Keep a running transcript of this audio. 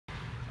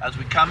as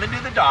we come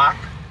into the dock,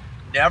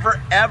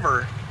 never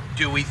ever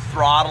do we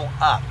throttle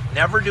up.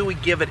 Never do we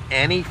give it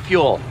any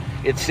fuel.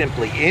 It's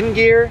simply in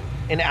gear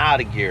and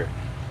out of gear.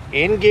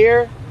 In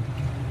gear,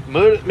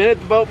 minute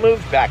the boat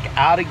moves, back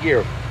out of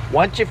gear.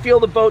 Once you feel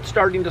the boat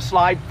starting to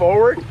slide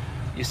forward,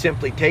 you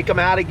simply take them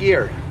out of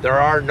gear. There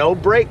are no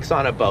brakes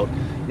on a boat.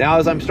 Now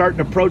as I'm starting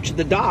to approach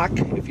the dock,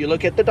 if you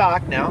look at the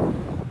dock now,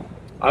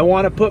 I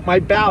want to put my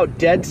bow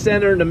dead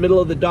center in the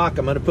middle of the dock.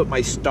 I'm going to put my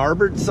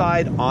starboard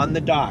side on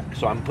the dock.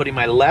 So I'm putting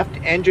my left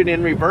engine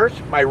in reverse,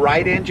 my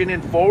right engine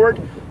in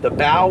forward. The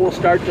bow will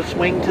start to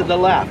swing to the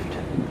left.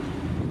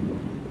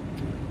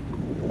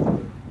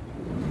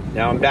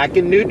 Now I'm back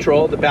in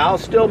neutral. The bow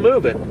is still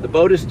moving. The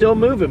boat is still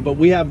moving, but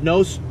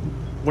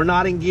we're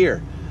not in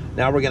gear.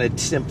 Now we're going to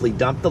simply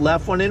dump the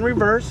left one in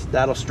reverse.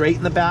 That'll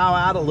straighten the bow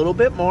out a little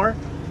bit more.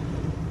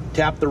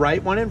 Tap the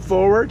right one in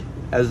forward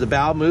as the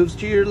bow moves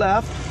to your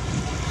left.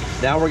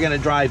 Now we're going to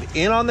drive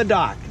in on the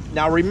dock.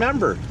 Now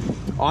remember,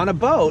 on a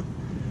boat,